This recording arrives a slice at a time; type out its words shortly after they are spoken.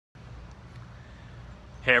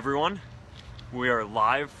Hey everyone, we are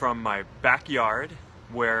live from my backyard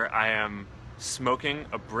where I am smoking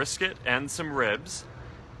a brisket and some ribs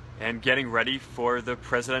and getting ready for the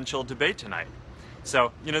presidential debate tonight.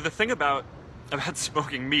 So, the thing about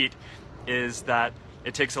smoking meat is that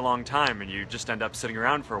it takes a long time and you just end up sitting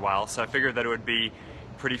around for a while. So I figured that it would be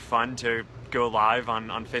pretty fun to go live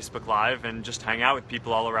on Facebook Live and just hang out with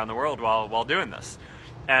people all around the world while doing this.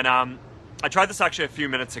 And I tried this actually a few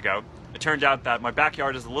minutes ago. It turned out that my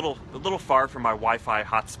backyard is a little far from my Wi-Fi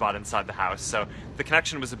hotspot inside the house, so the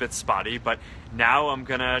connection was a bit spotty. But now I'm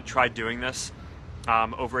gonna try doing this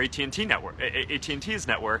over AT&T network, AT&T's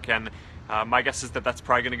network, and my guess is that that's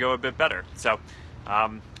probably gonna go a bit better. So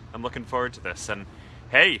I'm looking forward to this. And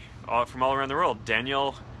hey, from all around the world,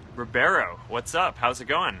 Daniel Ribeiro, what's up? How's it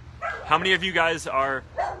going? How many of you guys are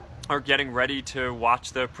getting ready to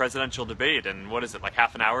watch the presidential debate? And what is it, like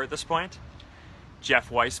half an hour at this point?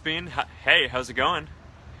 Jeff Weisbein, hey, how's it going?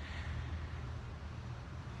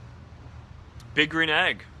 Big Green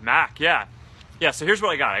Egg, Mac, yeah. So here's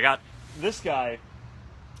what I got. I got this guy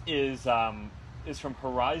is from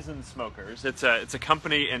Horizon Smokers. It's a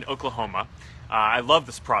company in Oklahoma. I love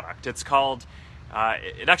this product. It's called.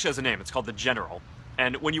 It actually has a name. It's called the General.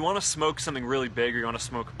 And when you want to smoke something really big, or you want to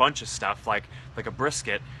smoke a bunch of stuff like a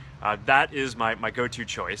brisket, that is my go-to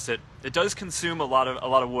choice. It does consume a lot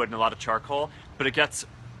of wood and a lot of charcoal, but it gets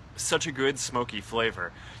such a good smoky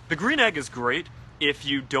flavor. The Green Egg is great if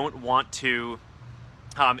you don't want to,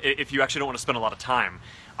 if you actually don't want to spend a lot of time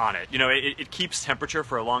on it. It keeps temperature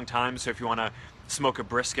for a long time, so if you want to smoke a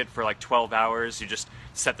brisket for like 12 hours, you just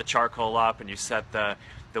set the charcoal up and you set the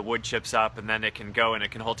wood chips up, and then it can go and it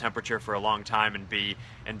can hold temperature for a long time and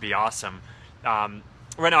be awesome. Right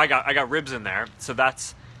now I got ribs in there, so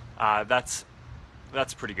that's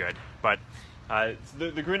pretty good. But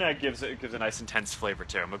the Green Egg gives a nice intense flavor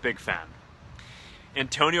too. I'm a big fan.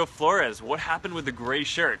 Antonio Flores, what happened with the gray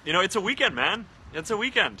shirt? It's a weekend, man. It's a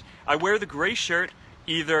weekend. I wear the gray shirt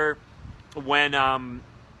either when I'm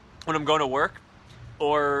going to work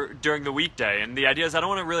or during the weekday. And the idea is I don't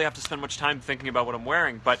want to really have to spend much time thinking about what I'm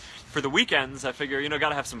wearing. But for the weekends, I figure,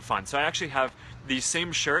 gotta have some fun. So I actually have the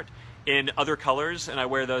same shirt in other colors, and I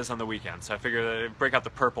wear those on the weekend. So I figure I'd break out the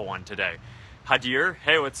purple one today. Hadir,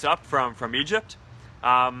 hey, what's up from Egypt?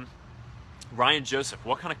 Ryan Joseph,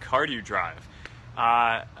 what kind of car do you drive?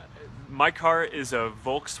 My car is a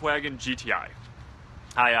Volkswagen GTI.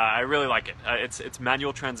 I really like it. It's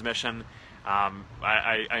manual transmission.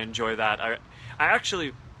 I enjoy that.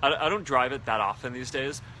 I don't drive it that often these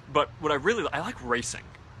days, but what I like racing.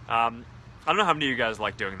 I don't know how many of you guys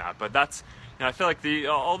like doing that, but that's, I feel like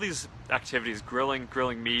all these activities,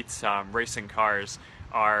 grilling meats, racing cars,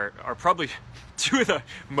 are probably two of the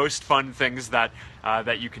most fun things that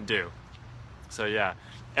you can do. So yeah,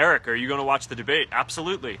 Eric, are you going to watch the debate?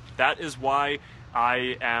 Absolutely. That is why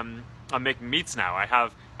I'm making meats now. I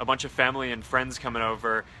have a bunch of family and friends coming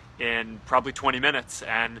over in probably 20 minutes,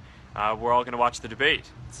 and we're all going to watch the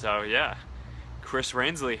debate. So yeah, Chris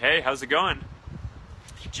Rainsley, hey, how's it going?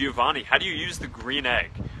 Giovanni, how do you use the Green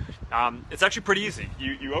Egg? It's actually pretty easy.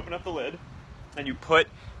 You open up the lid and you put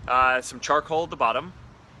some charcoal at the bottom,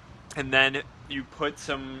 and then you put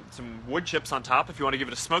some wood chips on top if you want to give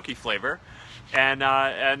it a smoky flavor, and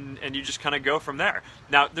you just kind of go from there.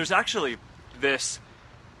 Now there's actually this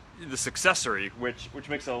accessory which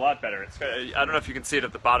makes it a lot better. I don't know if you can see it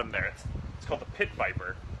at the bottom there. It's called the Pit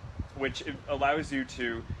Viper, which allows you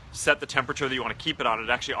to set the temperature that you want to keep it on. It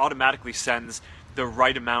actually automatically sends the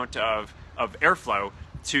right amount of airflow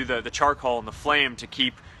to the charcoal and the flame to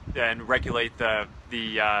keep and regulate the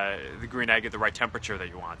Green Egg at the right temperature that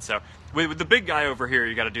you want. So with the big guy over here,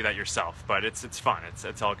 you got to do that yourself, but it's fun.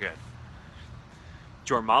 It's all good.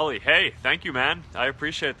 Jormali, hey, thank you, man. I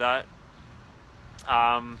appreciate that.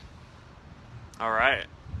 All right.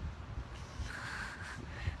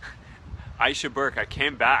 Aisha Burke, I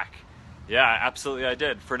came back. Yeah, absolutely I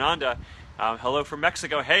did. Fernanda, hello from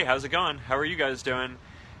Mexico. Hey, how's it going? How are you guys doing?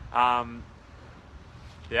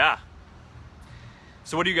 Yeah.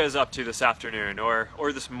 So what are you guys up to this afternoon or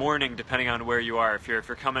this morning, depending on where you are? If you're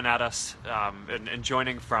coming at us and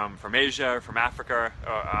joining from Asia or from Africa,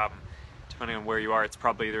 depending on where you are, it's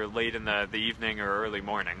probably either late in the evening or early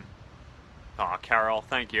morning. Aw, Carol,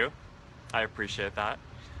 thank you. I appreciate that.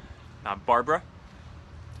 Barbara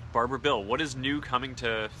Bill, what is new coming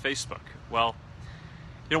to Facebook? Well,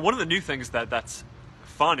 one of the new things that's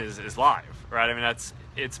fun is live, right? I mean,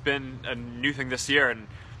 it's been a new thing this year, and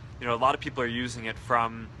a lot of people are using it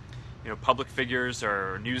from public figures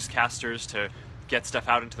or newscasters to get stuff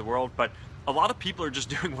out into the world, but a lot of people are just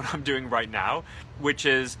doing what I'm doing right now, which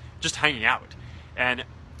is just hanging out. And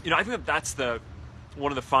I think that's the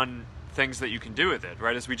one of the fun things that you can do with it,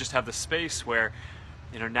 right? Is we just have the space where,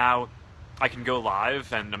 now I can go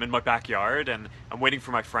live and I'm in my backyard and I'm waiting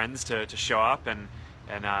for my friends to show up and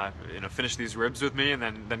finish these ribs with me and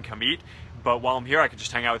then come eat. But while I'm here, I can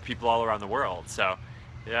just hang out with people all around the world. So,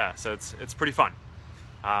 yeah, so it's pretty fun.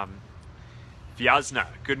 Vyazna,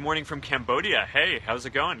 good morning from Cambodia. Hey, how's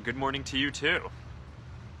it going? Good morning to you too.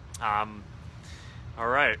 All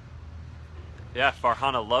right. Yeah,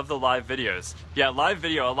 Farhana, love the live videos. Yeah, live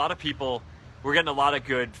video, a lot of people, we're getting a lot of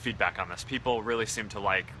good feedback on this. People really seem to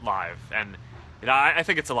like live, and I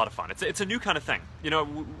think it's a lot of fun. It's a new kind of thing.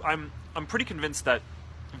 I'm pretty convinced that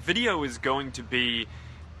video is going to be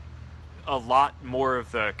a lot more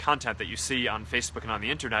of the content that you see on Facebook and on the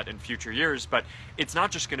internet in future years, but it's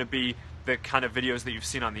not just going to be the kind of videos that you've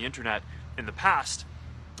seen on the internet in the past.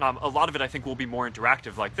 A lot of it, I think, will be more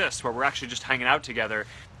interactive like this, where we're actually just hanging out together,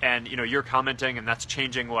 and you're commenting, and that's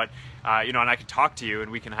changing what and I can talk to you,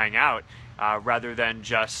 and we can hang out rather than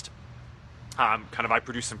just kind of I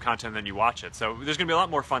produce some content and then you watch it. So there's going to be a lot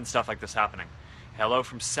more fun stuff like this happening. Hello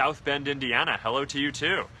from South Bend, Indiana. Hello to you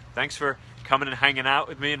too. Thanks for coming and hanging out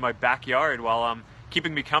with me in my backyard while I'm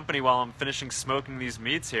keeping me company while I'm finishing smoking these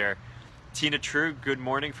meats here. Tina True, good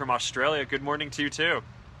morning from Australia. Good morning to you too.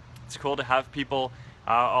 It's cool to have people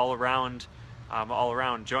all around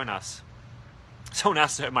join us. Someone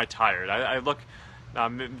asked, am I tired? I look, do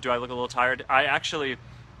I look a little tired? I actually,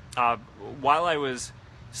 while I was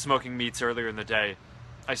smoking meats earlier in the day,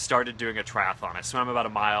 I started doing a triathlon. I swam about a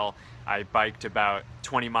mile, I biked about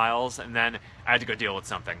 20 miles, and then I had to go deal with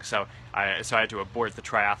something. So I had to abort the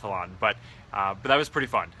triathlon. But that was pretty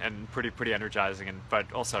fun and pretty energizing,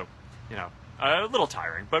 but also, a little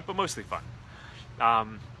tiring, but mostly fun.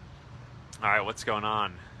 All right, what's going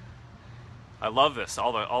on? I love this.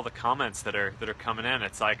 All the comments that are coming in.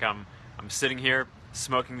 It's like I'm sitting here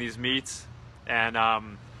smoking these meats and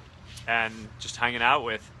just hanging out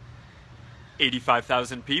with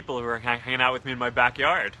 85,000 people who are hanging out with me in my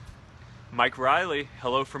backyard. Mike Riley,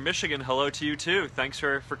 hello from Michigan. Hello to you too. Thanks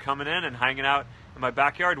for coming in and hanging out in my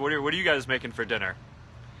backyard. What are you guys making for dinner?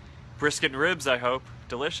 Brisket and ribs, I hope.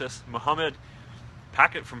 Delicious. Mohammed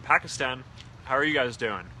Packet from Pakistan. How are you guys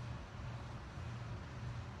doing?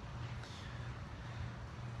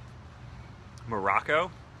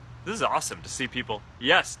 Morocco? This is awesome to see people.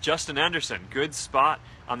 Yes, Justin Anderson, good spot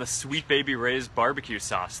on the Sweet Baby Ray's barbecue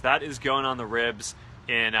sauce. That is going on the ribs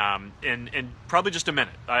in probably just a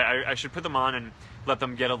minute. I should put them on and let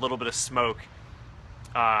them get a little bit of smoke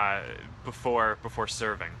before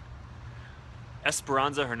serving.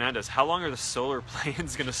 Esperanza Hernandez, how long are the solar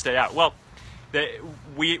planes going to stay out? Well,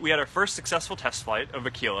 we had our first successful test flight of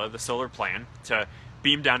Aquila, the solar plane, to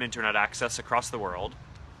beam down internet access across the world.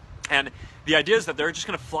 And the idea is that they're just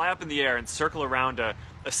going to fly up in the air and circle around a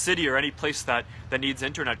city or any place that needs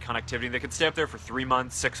internet connectivity. They could stay up there for 3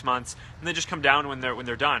 months, 6 months, and they just come down when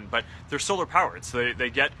they're done. But they're solar powered, so they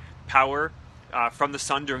get power from the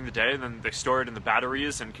sun during the day, and then they store it in the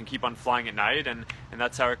batteries and can keep on flying at night, and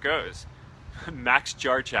that's how it goes. Max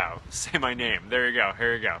Jarchow, say my name. There you go.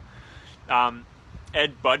 Here you go.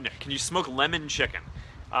 Ed Budnick, can you smoke lemon chicken?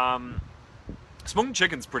 Smoking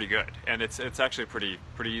chicken's pretty good, and it's actually pretty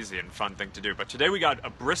easy and fun thing to do. But today we got a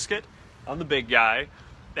brisket on the big guy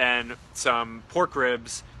and some pork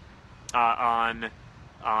ribs on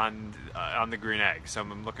the green egg. So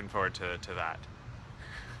I'm looking forward to that.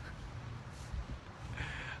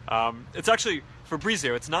 It's actually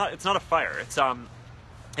Fabrizio. It's not a fire.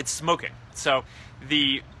 It's smoking. So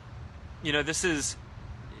this is,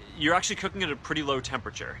 you're actually cooking at a pretty low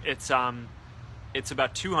temperature. It's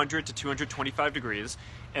about 200 to 225 degrees,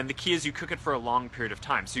 and the key is you cook it for a long period of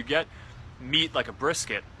time. So you get meat like a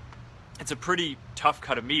brisket. It's a pretty tough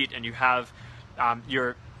cut of meat, and you have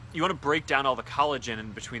you want to break down all the collagen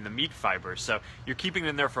in between the meat fibers. So you're keeping it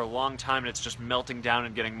in there for a long time, and it's just melting down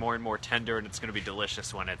and getting more and more tender, and it's going to be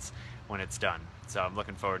delicious when it's done. So I'm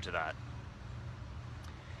looking forward to that.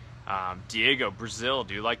 Diego, Brazil.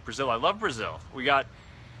 Do you like Brazil? I love Brazil.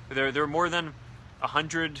 There are more than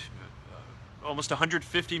 100. Almost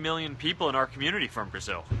 150 million people in our community from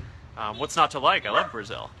Brazil. What's not to like? I love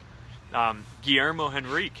Brazil. Guillermo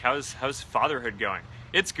Henrique, how's fatherhood going?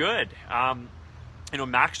 It's good.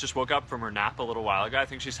 Max just woke up from her nap a little while ago. I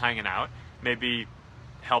think she's hanging out, maybe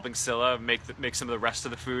helping Scylla make some of the rest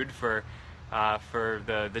of the food for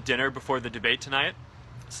the dinner before the debate tonight.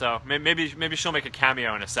 So maybe she'll make a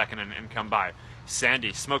cameo in a second and come by.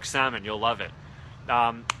 Sandy, smoked salmon, you'll love it.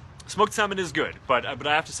 Smoked salmon is good, but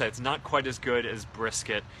I have to say it's not quite as good as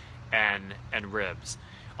brisket and ribs.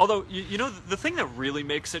 Although the thing that really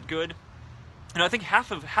makes it good, I think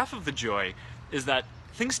half of the joy is that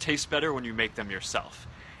things taste better when you make them yourself,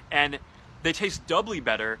 and they taste doubly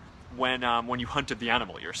better when you hunted the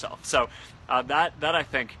animal yourself. So that I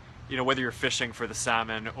think, whether you're fishing for the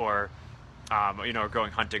salmon or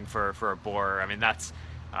going hunting for a boar, I mean that's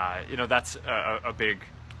that's a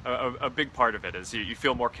big part of it, is you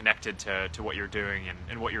feel more connected to what you're doing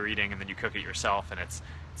and what you're eating, and then you cook it yourself, and it's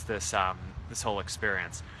this whole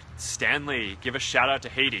experience. Stanley, give a shout out to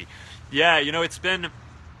Haiti. Yeah, it's been,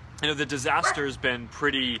 the disaster's been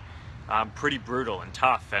pretty brutal and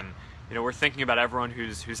tough, and we're thinking about everyone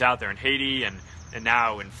who's out there in Haiti and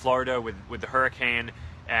now in Florida with the hurricane,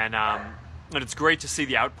 and it's great to see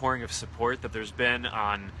the outpouring of support that there's been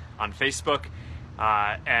on Facebook,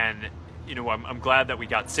 and I'm glad that we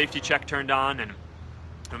got Safety Check turned on, and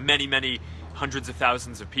many hundreds of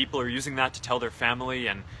thousands of people are using that to tell their family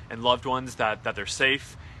and loved ones that they're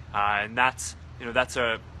safe, and that's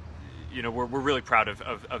we're really proud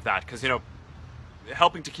of that, because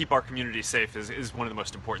helping to keep our community safe is one of the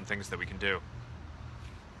most important things that we can do.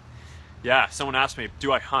 Yeah, someone asked me,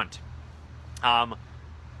 do I hunt?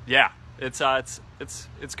 Yeah, it's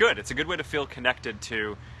good. It's a good way to feel connected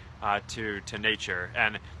to nature,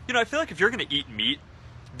 and I feel like if you're going to eat meat,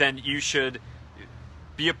 then you should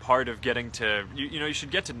be a part of getting to you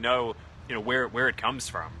should get to know where it comes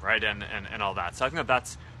from, right, and all that. So I think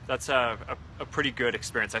that's a pretty good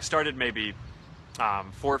experience. I started maybe 4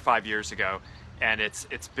 or 5 years ago, and it's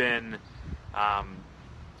been I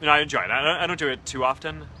enjoy it. I don't do it too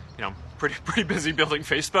often. Pretty busy building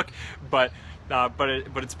Facebook, but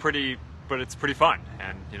it's pretty fun,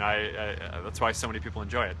 and that's why so many people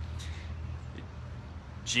enjoy it.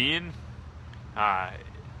 Jean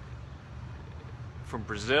from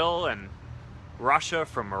Brazil, and Russia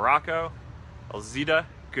from Morocco. Alzida,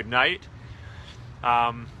 good night.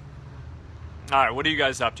 All right, what are you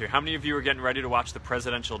guys up to? How many of you are getting ready to watch the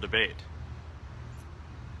presidential debate?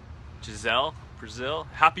 Giselle, Brazil.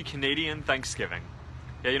 Happy Canadian Thanksgiving.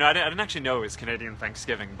 Yeah, I didn't actually know it was Canadian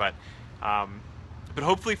Thanksgiving, but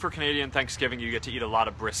hopefully for Canadian Thanksgiving you get to eat a lot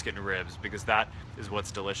of brisket and ribs, because that is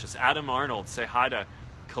what's delicious. Adam Arnold, say hi to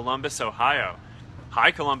Columbus, Ohio.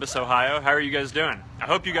 Hi, Columbus, Ohio. How are you guys doing? I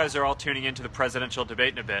hope you guys are all tuning into the presidential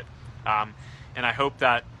debate in a bit, and I hope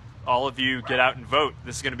that all of you get out and vote.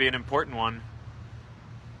 This is going to be an important one.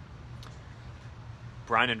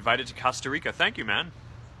 Brian invited to Costa Rica. Thank you, man.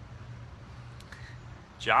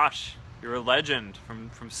 Josh, you're a legend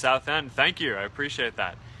from South End. Thank you. I appreciate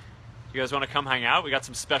that. You guys want to come hang out? We got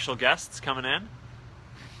some special guests coming in.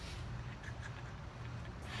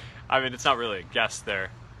 I mean, it's not really a guest. They're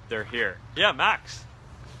here. Yeah, Max.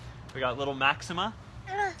 We got little Maxima.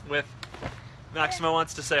 Maxima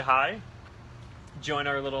wants to say hi. Join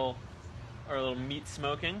our little meat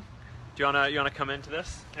smoking. Do you wanna come into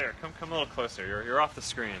this? Here, come a little closer. You're off the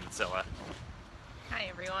screen, Zilla. Hi,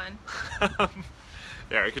 everyone.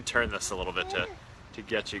 There, we can turn this a little bit to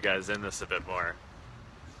get you guys in this a bit more.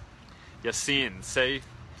 Yassine, say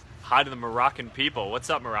hi to the Moroccan people. What's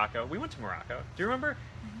up, Morocco? We went to Morocco. Do you remember?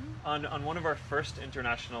 Mm-hmm. On one of our first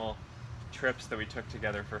international trips that we took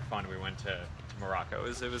together for fun, we went to Morocco.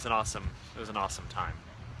 It was an awesome time.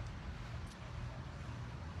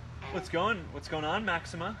 What's going on,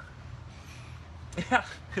 Maxima? Yeah,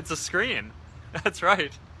 it's a screen. That's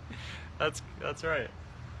right. That's right.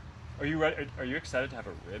 Are you ready? Are you excited to have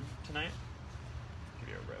a rib tonight? Give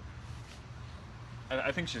you a rib.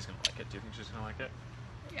 I think she's gonna like it. Do you think she's gonna like it?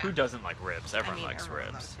 Yeah. Who doesn't like ribs? Everyone likes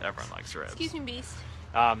ribs. Everyone likes ribs. Excuse me, Beast.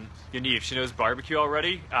 Yaniv, she knows barbecue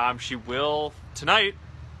already. She will tonight.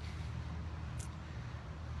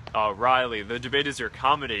 Oh, Riley, the debate is your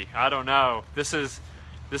comedy. I don't know. This is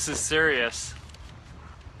serious.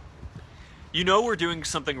 We're doing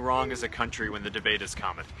something wrong as a country when the debate is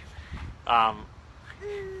comedy. All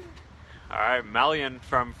right, Malian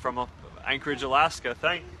from Anchorage, Alaska.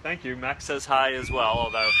 Thank you. Max says hi as well,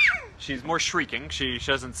 although she's more shrieking. She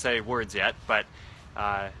doesn't say words yet, but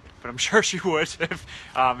I'm sure she would if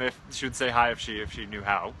she would say hi if she knew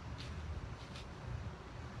how.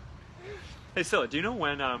 Hey, Scylla, do you know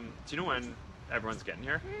when everyone's getting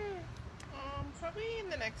here? Probably in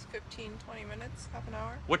the next 15, 20 minutes, half an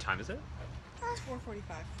hour. What time is it? It's 4:45.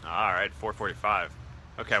 All right, 4:45.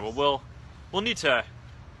 Okay, well we'll need to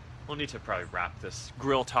probably wrap this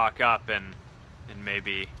grill talk up in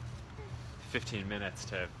maybe 15 minutes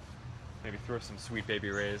to maybe throw some Sweet Baby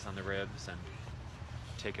Rays on the ribs and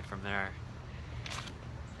take it from there.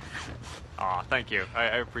 Aw, thank you.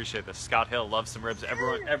 I appreciate this. Scott Hill loves some ribs.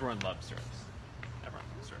 Everyone loves ribs. Everyone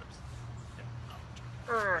loves ribs.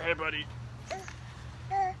 Yeah. Hey, buddy.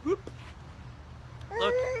 Whoop.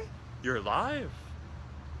 Look, you're live.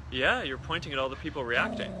 Yeah, you're pointing at all the people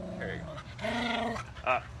reacting. Here you go.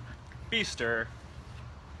 Beaster.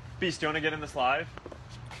 Beast, do you want to get in this live?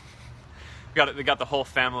 They got the whole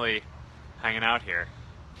family hanging out here.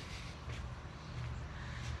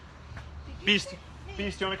 Beast,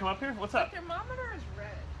 Beast, do you want to come up here? What's up? The thermometer is red.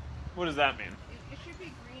 What does that mean? It should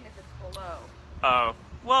be green if it's below. Oh,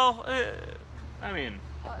 well, I mean,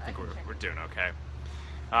 Well, I think can check. we're doing okay.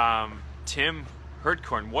 Tim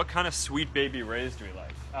Hurtcorn, what kind of sweet baby rays do we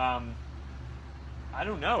like? I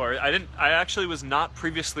don't know. I actually was not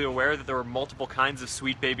previously aware that there were multiple kinds of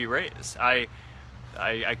sweet baby rays. I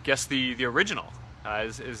guess the original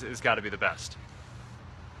is got to be the best.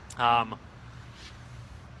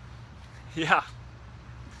 Yeah.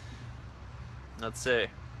 Let's see.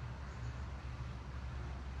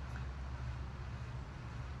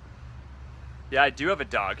 Yeah, I do have a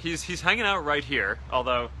dog. He's hanging out right here,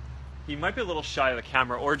 although he might be a little shy of the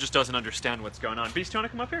camera or just doesn't understand what's going on. Beast, do you want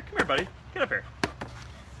to come up here? Come here, buddy. Get up here.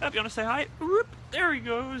 Yep, you want to say hi? Whoop, there he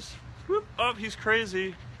goes. Whoop, oh, he's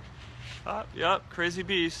crazy. Yep, crazy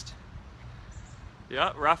beast.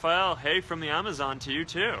 Yep, Raphael, hey from the Amazon to you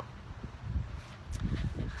too.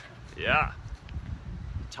 Yeah.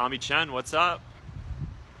 Tommy Chen, what's up?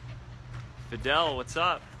 Fidel, what's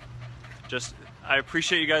up? I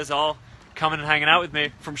appreciate you guys all coming and hanging out with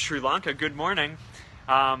me from Sri Lanka. Good morning.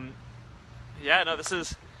 Yeah, no, this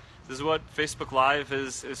is what Facebook Live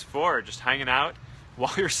is for. Just hanging out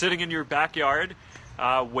while you're sitting in your backyard,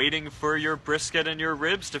 waiting for your brisket and your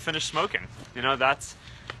ribs to finish smoking. You know, that's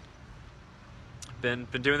been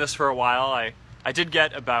doing this for a while. I did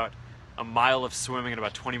get about a mile of swimming and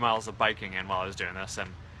about 20 miles of biking in while I was doing this,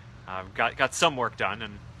 and got some work done,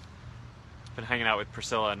 and been hanging out with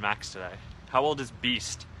Priscilla and Max today. How old is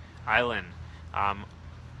Beast? Island.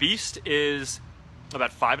 Beast is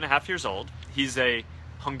about 5.5 years old. He's a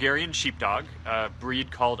Hungarian sheepdog, a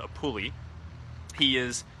breed called a Puli.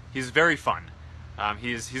 He's very fun.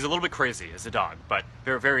 He's a little bit crazy as a dog, but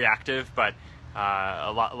very active, but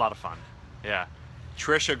a lot of fun. Yeah.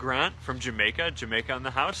 Trisha Grant from Jamaica in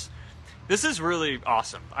the house. This is really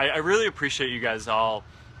awesome. I really appreciate you guys all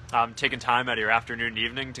taking time out of your afternoon and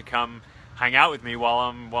evening to come hang out with me while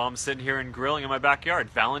I'm sitting here and grilling in my backyard.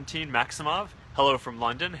 Valentine Maximov, hello from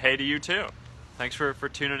London. Hey to you too. Thanks for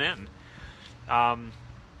tuning in.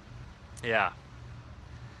 Yeah.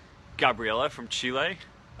 Gabriela from Chile,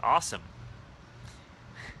 awesome.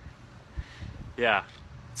 Yeah.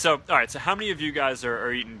 So, all right. So, how many of you guys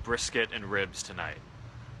are eating brisket and ribs tonight?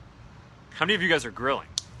 How many of you guys are grilling?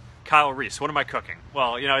 Kyle Reese, what am I cooking?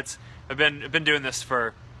 Well, you know, I've been doing this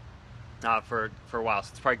for a while, so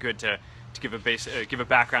it's probably good to give a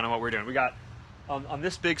background on what we're doing. We got on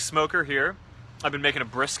this big smoker here. I've been making a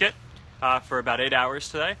brisket for about 8 hours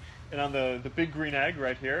today, and on the big green egg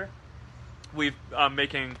right here, we've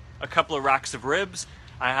making a couple of racks of ribs.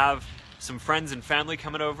 I have some friends and family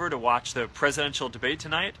coming over to watch the presidential debate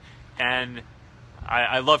tonight, and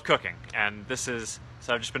I love cooking. And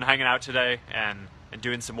so I've just been hanging out today and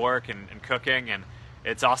doing some work and cooking, and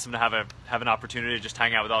it's awesome to have an opportunity to just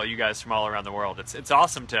hang out with all you guys from all around the world. It's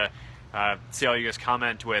awesome to see all you guys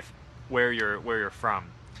comment with where you're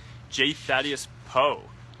from. J. Thaddeus Poe,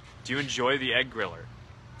 do you enjoy the egg griller?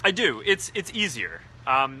 I do. It's easier.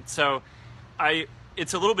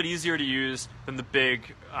 It's a little bit easier to use than the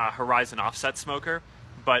big Horizon offset smoker,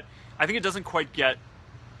 but I think it doesn't quite get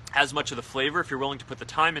as much of the flavor if you're willing to put the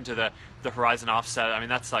time into the Horizon offset. I mean,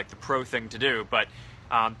 that's like the pro thing to do, but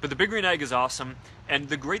the big green egg is awesome, and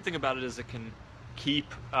the great thing about it is it can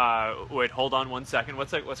keep. Wait, hold on 1 second.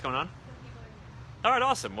 What's going on? All right,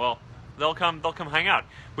 awesome. Well, they'll come hang out.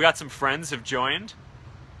 We got some friends have joined.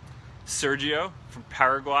 Sergio from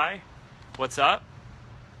Paraguay, what's up?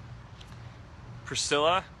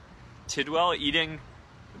 Priscilla Tidwell eating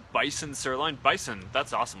bison sirloin. Bison,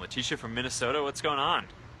 that's awesome. Letitia from Minnesota, what's going on?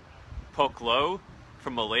 Pok Lo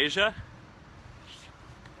from Malaysia.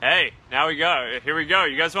 Hey, now we go. Here we go.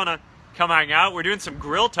 You guys want to come hang out? We're doing some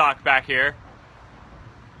grill talk back here.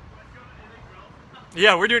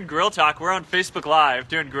 Yeah, we're doing grill talk. We're on Facebook Live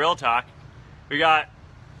doing grill talk. We got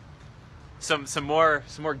some more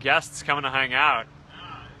guests coming to hang out.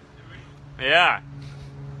 Yeah.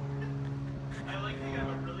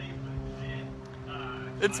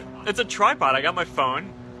 It's a tripod. I got my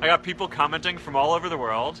phone. I got people commenting from all over the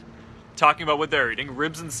world, talking about what they're eating.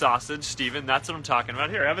 Ribs and sausage, Steven, that's what I'm talking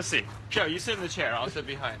about. Here, have a seat. Joe, you sit in the chair. I'll sit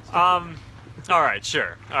behind. All right,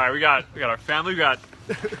 sure. All right, we got our family. We got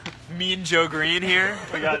me and Joe Green here.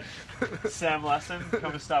 We got Sam Lesson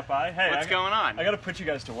coming to stop by. Hey, what's going on? I got to put you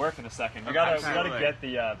guys to work in a second. We Okay, gotta get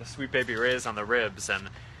the Sweet Baby Rays on the ribs. And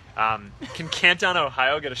can Canton,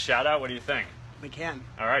 Ohio, get a shout out? What do you think? We can.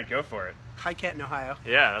 All right, go for it. Hi, Canton, Ohio.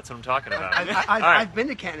 Yeah, that's what I'm talking about. I've All right. I've been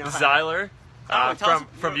to Canton, Ohio. Zyler, Oh, tell us-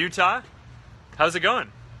 from Utah. How's it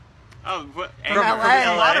going? Oh, what? From Angry.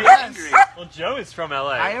 LA. A lot of Yes. angry. Well, Joe is from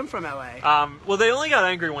LA. I am from LA. Well, they only got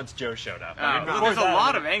angry once Joe showed up. Well, before there's a that-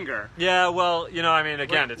 lot of anger. Yeah, well, I mean,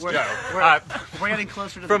 again, it's We're- Joe. we're- We're getting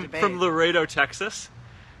closer to the from debate. from Laredo, Texas.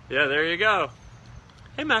 Yeah, there you go.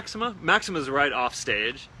 Hey, Maxima. Maxima's right off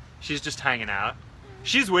stage. She's just hanging out.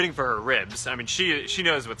 She's waiting for her ribs. I mean, she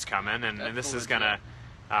knows what's coming, and this is gonna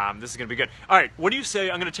be good. All right, what do you say?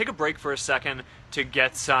 I'm gonna take a break for a second to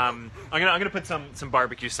get some. I'm gonna put some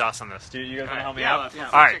barbecue sauce on this. Do you guys want to help me out?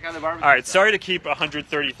 Let's All right. check out the barbecue All right. sauce. Sorry to keep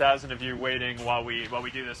 130,000 of you waiting while we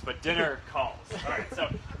do this, but dinner calls. All right. So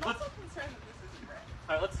I'm let's. also concerned that this isn't right.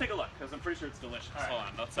 All right, let's take a look because I'm pretty sure it's delicious. All right. Hold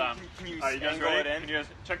on, let's Can you all right, you guys angle ready? it in? Can you guys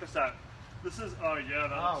check this out? This is Oh,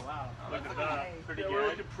 wow. look at Okay. that. Pretty Yeah, good. we're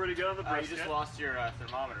looking pretty good on the You brisket. just lost your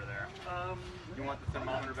thermometer there. You want the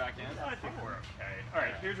thermometer back in? I think we're okay. All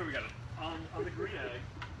right, here's what we got. On the green egg,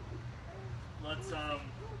 let's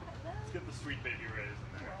get the sweet baby rays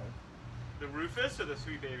in there. The Rufus or the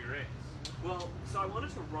Sweet Baby Rays? Well, so I wanted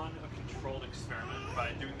to run a controlled experiment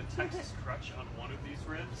by doing the Texas crutch on one of these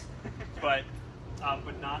ribs, but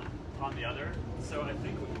not on the other. So I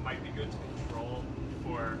think it might be good to control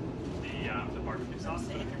for the barbecue sauce.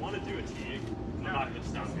 But if you want to do a Teague, I'm not going to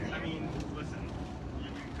stop you. I mean, listen, you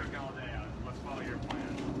can cook all day. Let's follow your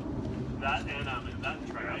plan. That and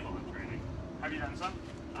triathlon training. Have you done some?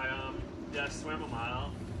 I swam a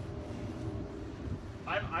mile.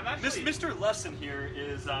 I'm actually. Mr. Lesson here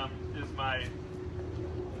is my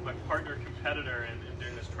partner competitor in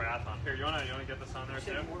doing this triathlon. Here, you wanna get this on there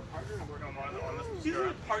too? He's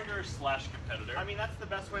a partner slash competitor. I mean, that's the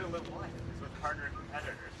best way to live life, is with partner and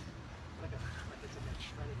competitors.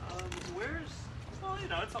 Well,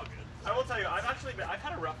 it's all good. I will tell you, I've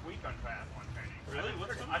had a rough week on triathlon training. Really?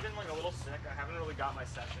 What's going on? I've been like a little sick. I haven't really got my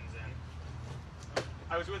sessions in.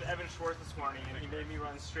 I was with Evan Schwartz this morning, and he made me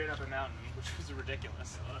run straight up a mountain, which was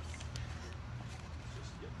ridiculous.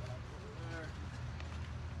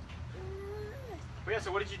 But yeah,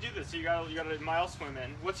 so what did you do this? So you got a mile swim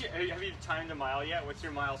in. Have you timed a mile yet? What's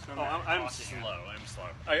your mile swim? Oh, I'm costing you? slow. I'm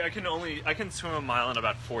slow. I can swim a mile in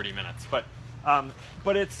about 40 minutes, but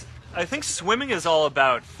I think swimming is all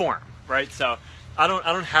about form, right? So I don't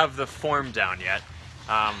have the form down yet,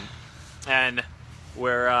 and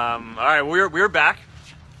we're all right. We're back.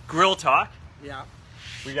 Grill talk. Yeah.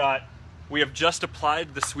 We have just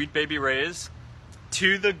applied the Sweet Baby Rays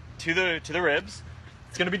to the ribs.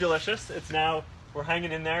 It's gonna be delicious. We're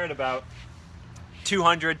hanging in there at about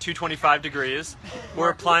 200, 225 degrees. We're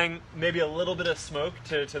applying maybe a little bit of smoke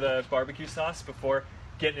to the barbecue sauce before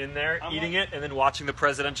getting in there, eating it, and then watching the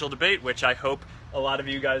presidential debate, which I hope a lot of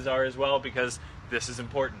you guys are as well, because this is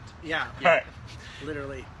important. Yeah. All right.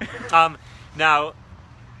 Literally. Now,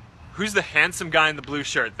 who's the handsome guy in the blue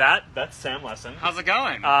shirt? That's Sam Lesson. How's it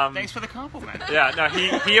going? Thanks for the compliment. Yeah, no,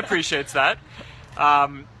 he appreciates that.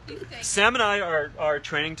 Sam and I are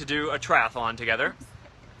training to do a triathlon together.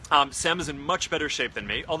 Sam is in much better shape than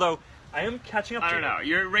me, although I am catching up to I don't him. know.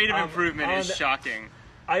 Your rate of improvement is shocking.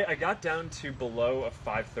 I got down to below a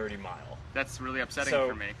 5:30 mile. That's really upsetting So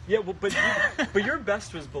for me. yeah, well, but your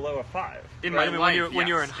best was below a 5 In right? my I mean, life, when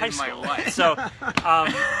you were in yes, high in my school. life. So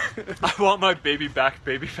I want my baby back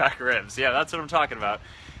ribs. Yeah, that's what I'm talking about.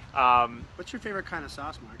 What's your favorite kind of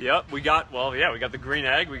sauce, Mark? Yep, we got the green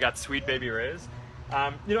egg, we got Sweet Baby Rays.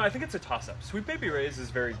 I think it's a toss-up. Sweet Baby Rays is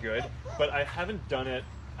very good, but I haven't done it.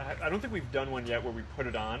 I don't think we've done one yet where we put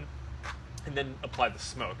it on and then apply the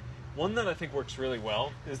smoke. One that I think works really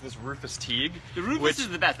well is this Rufus Teague. The Rufus which, is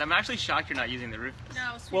the best. I'm actually shocked you're not using the Rufus.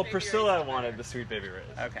 No, Sweet well, Baby Priscilla Rays is wanted better. the Sweet Baby Rays.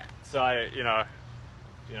 Okay. So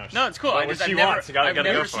No, it's cool. But I what just, she I've wants, you gotta I've go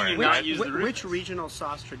never for seen it. you not use the Rufus. Which regional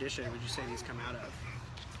sauce tradition would you say these come out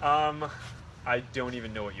of? I don't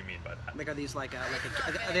even know what you mean by that. Like, are these are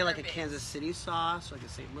they like a Kansas City sauce, or like a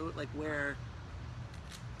St. Louis? Like where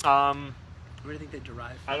do you think they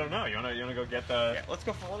derive from? I don't know. You wanna go get the? Yeah, let's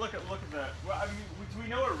go for look at the. Well, I mean, do we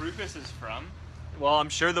know where Rufus is from? Well, I'm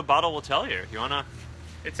sure the bottle will tell you. You wanna?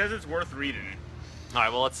 It says it's worth reading. All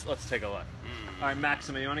right. Well, let's take a look. All right,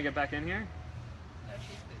 Maxima, you wanna get back in here? No,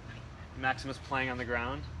 she's good. Maxima's playing on the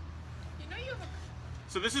ground. You know you have a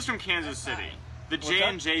So this is from Kansas City. The What's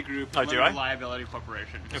J&J Group, Oh, do Limited I? Liability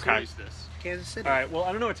Corporation, just Okay. released this. Kansas City. All right. Well,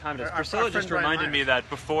 I don't know what time it is. Our Priscilla friend just Brian reminded Myers. me that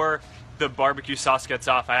before the barbecue sauce gets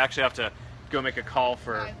off, I actually have to go make a call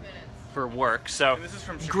for 5 minutes. for work. So And this is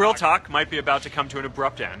from Grill Chicago. Talk might be about to come to an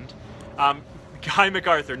abrupt end. Guy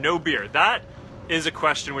MacArthur, no beer. That is a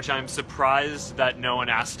question which I'm surprised that no one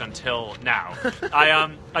asked until now.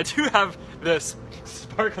 I do have this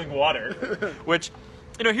sparkling water, which,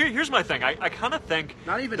 here's my thing. I kind of think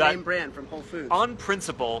Not even that name brand from Whole Foods. on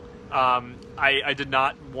principle, I did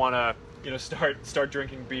not want to start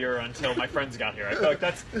drinking beer until my friends got here. I feel like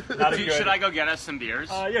that's not a good. Should I go get us some beers?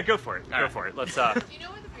 Yeah, go for it. All Go right. for it. Let's. Do you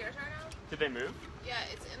know where the beers are now? Did they move? Yeah,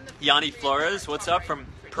 it's in the. Yanni pantry. Flores, It's what's all up right from in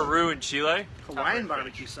the fridge. Peru and Chile? Hawaiian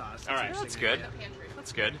barbecue sauce. All right. That's interesting. good. In the pantry.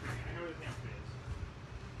 That's good. I know where the pantry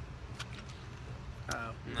is.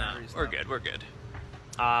 Oh, No, batteries we're low. good. We're good.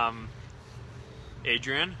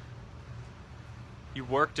 Adrian, you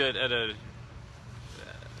worked at a.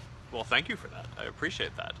 Well, thank you for that. I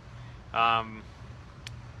appreciate that. All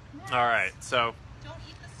right, so. Don't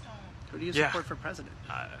eat the stone. Who do you Yeah. support for president?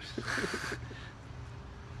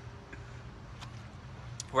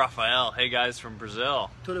 Rafael, hey guys from Brazil.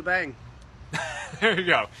 Tudo bang. There you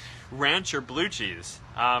go. Ranch or blue cheese?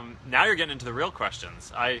 Now you're getting into the real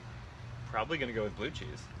questions. I probably going to go with blue cheese.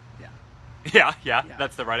 Yeah, Yeah, Yeah.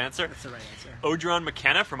 that's the right answer. that's the right answer. Odron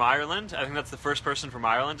McKenna from Ireland. I think that's the first person from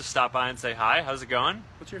Ireland to stop by and say hi. How's it going?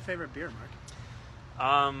 What's your favorite beer,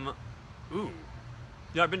 Mark?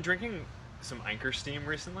 Yeah, I've been drinking some Anchor Steam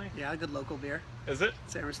recently. Yeah, a good local beer. Is it?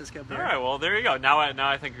 San Francisco beer. All right. Well, there you go. Now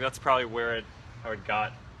I think that's probably where how it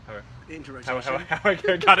got Into how rotation.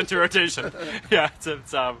 I got into rotation. Yeah,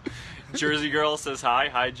 it's Jersey Girl says hi.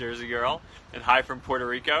 Hi, Jersey Girl, and hi from Puerto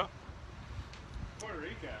Rico. Puerto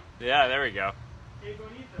Rico. Yeah, there we go. Hey,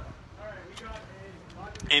 bonito. All right, we got a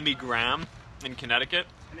vodka- Amy Graham in Connecticut.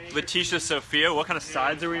 Letitia Sophia. What kind of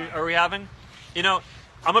sides are we having?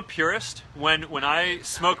 I'm a purist. When I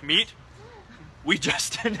smoke meat, we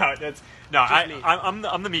just I'm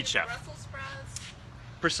the meat chef. Brussels sprouts,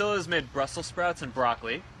 Priscilla's made Brussels sprouts and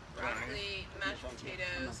broccoli. broccoli, mashed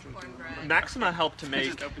potatoes, cornbread. Maxima helped to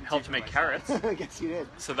make carrots, I guess you did.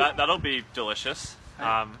 so that'll be delicious.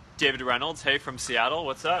 David Reynolds, hey from Seattle,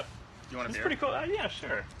 what's up? You want a That's beer? pretty cool. Yeah,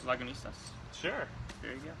 sure, Lagunitas. sure.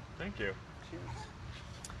 There you go. Thank you. Cheers.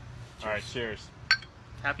 All right, cheers.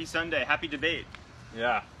 Happy Sunday. Happy debate.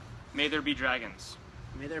 Yeah. May there be dragons.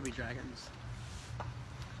 May there be dragons.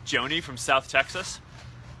 Joni from South Texas.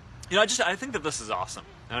 I think that this is awesome.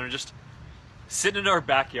 And I'm just sitting in our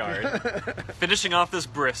backyard, finishing off this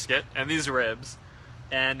brisket and these ribs,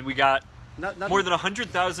 and we got more than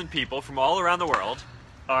 100,000 people from all around the world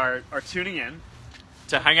are tuning in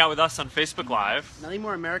to hang out with us on Facebook Live. Nothing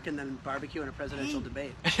more American than barbecue in a presidential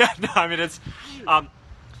debate. Yeah, no, I mean it's, when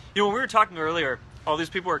we were talking earlier, all these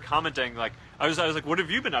people were commenting. Like, I was like, "What have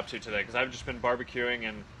you been up to today?" Because I've just been barbecuing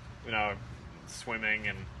and, swimming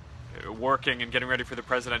and working and getting ready for the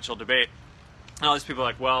presidential debate. And all these people are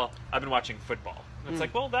like, "Well, I've been watching football." And it's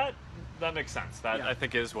like, well, that makes sense. That Yeah. I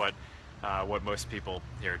think is what most people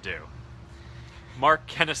here do. Mark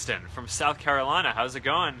Keniston from South Carolina, how's it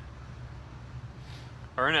going?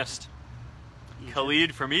 Ernest.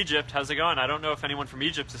 Khalid from Egypt, how's it going? I don't know if anyone from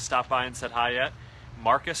Egypt has stopped by and said hi yet.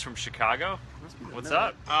 Marcus from Chicago, Must be the what's middle.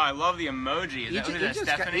 up? Oh, I love the emoji. Is that what it is,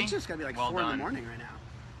 Stephanie? Egypt's got to be like Well 4 in the done. morning right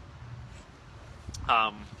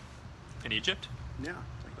now. In Egypt? Yeah,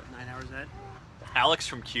 it's like what, 9 hours ahead. Alex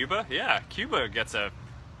from Cuba, yeah, Cuba gets a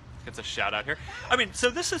shout out here. I mean, so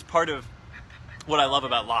this is part of what I love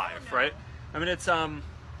about live, right? I mean, it's Okay,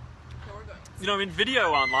 we're going.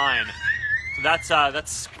 video online.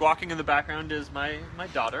 That's squawking in the background is my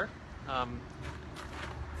daughter.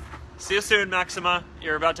 See you soon, Maxima.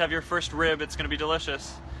 You're about to have your first rib. It's going to be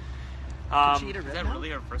delicious. Did she eat a Is rib that now? really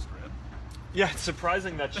her first rib? Yeah, it's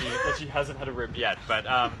surprising that she hasn't had a rib yet, but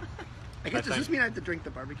I guess, I does this think- mean I have to drink the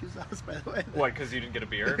barbecue sauce, by the way? what? Because you didn't get a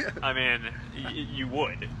beer? I mean, you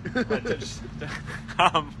would. But just,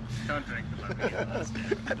 um, Don't drink the barbecue. That's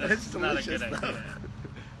That's not a delicious, good though. idea.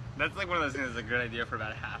 That's like one of those things that's a good idea for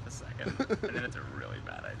about half a second, and then it's a really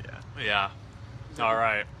bad idea. yeah. All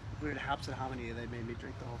right. Weird hops and hominy, they made me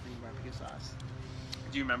drink the whole thing barbecue sauce.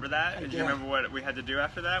 Do you remember that? Do you do. remember what we had to do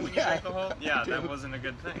after that when you Yeah, drank the whole? Yeah, I do. that wasn't a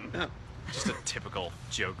good thing. Just a typical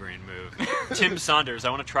Joe Green move. Tim Saunders,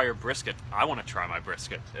 I want to try your brisket. I want to try my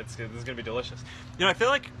brisket. This is going to be delicious. I feel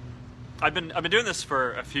like I've been doing this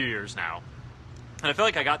for a few years now, and I feel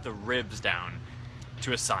like I got the ribs down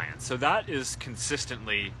to a science. So that is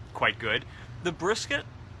consistently quite good. The brisket,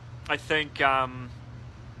 I think, I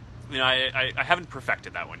haven't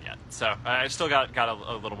perfected that one yet. So I still got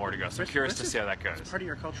a little more to go. So I'm curious to see how that It's goes. part of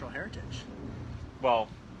your cultural heritage. Well,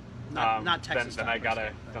 Not Texas. Then style I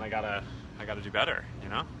gotta brisket, I gotta do better,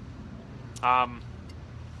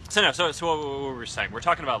 So what were we saying? We're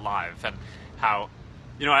talking about live and how,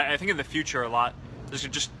 I think in the future there's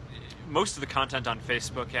just most of the content on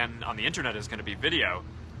Facebook and on the internet is going to be video,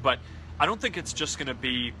 but I don't think it's just going to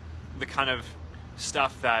be the kind of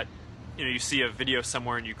stuff that, you see a video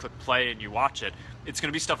somewhere and you click play and you watch it. It's going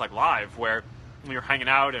to be stuff like live, where you're hanging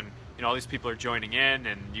out and all these people are joining in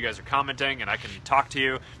and you guys are commenting and I can talk to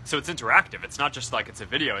you. So it's interactive. It's not just like it's a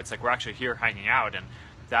video. It's like we're actually here hanging out, and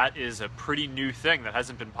that is a pretty new thing that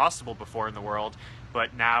hasn't been possible before in the world.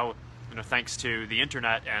 But now, thanks to the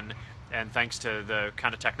internet and thanks to the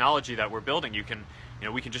kind of technology that we're building,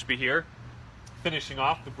 we can just be here finishing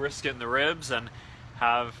off the brisket and the ribs and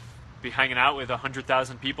be hanging out with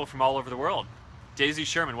 100,000 people from all over the world. Daisy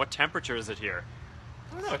Sherman, what temperature is it here?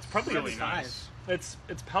 I don't know. It's probably really 75. nice.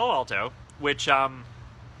 It's Palo Alto, which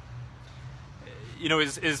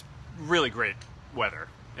is really great weather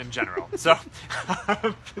in general. So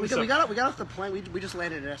We got off the plane. We just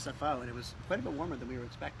landed at SFO, and it was quite a bit warmer than we were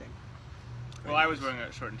expecting. Well, I was wearing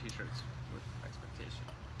a short and t-shirts with expectation.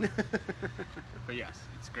 But yes,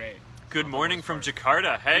 it's great. Good morning from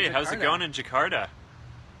Jakarta. Hey, From how's it Jakarta. going in Jakarta?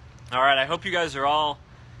 All right, I hope you guys are all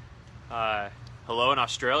hello in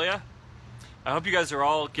Australia. I hope you guys are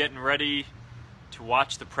all getting ready to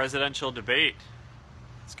watch the presidential debate.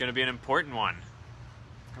 It's going to be an important one.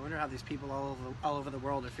 I wonder how these people all over the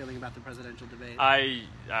world are feeling about the presidential debate. I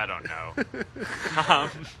don't know.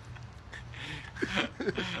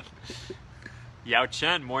 Yao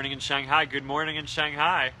Chen, morning in Shanghai. Good morning in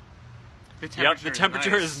Shanghai. The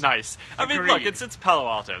temperature is nice. I mean, look, Agreed. it's Palo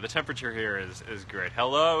Alto. The temperature here is great.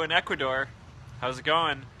 Hello in Ecuador. How's it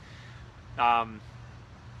going? All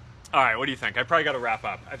right, what do you think? I probably got to wrap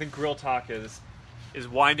up. I think Grill Talk is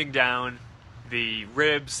winding down. The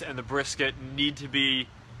ribs and the brisket need to be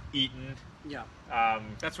eaten. Yeah.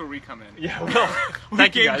 That's where we come in. Yeah, well, We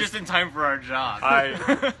thank you came guys. just in time for our job.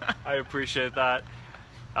 I appreciate that.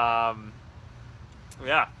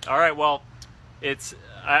 Yeah. All right. Well,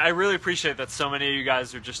 I really appreciate that so many of you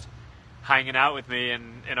guys are just hanging out with me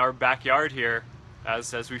in our backyard here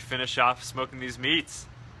as we finish off smoking these meats.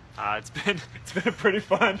 It's been a pretty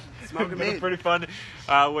fun. Smoking it's been a meat. pretty fun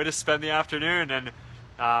way to spend the afternoon, and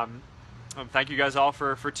thank you guys all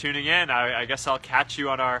for tuning in. I guess I'll catch you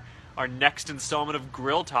on our next installment of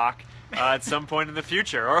Grill Talk at some point in the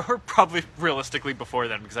future, or probably realistically before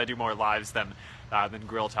then, because I do more lives than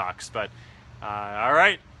Grill Talks. But all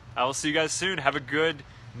right, I will see you guys soon. Have a good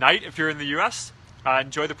night if you're in the U.S.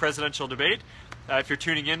 Enjoy the presidential debate. If you're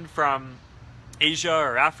tuning in from Asia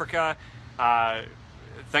or Africa,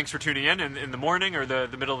 thanks for tuning in the morning or the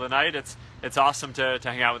middle of the night. It's awesome to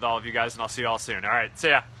hang out with all of you guys, and I'll see you all soon. All right, see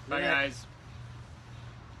ya. Bye, guys.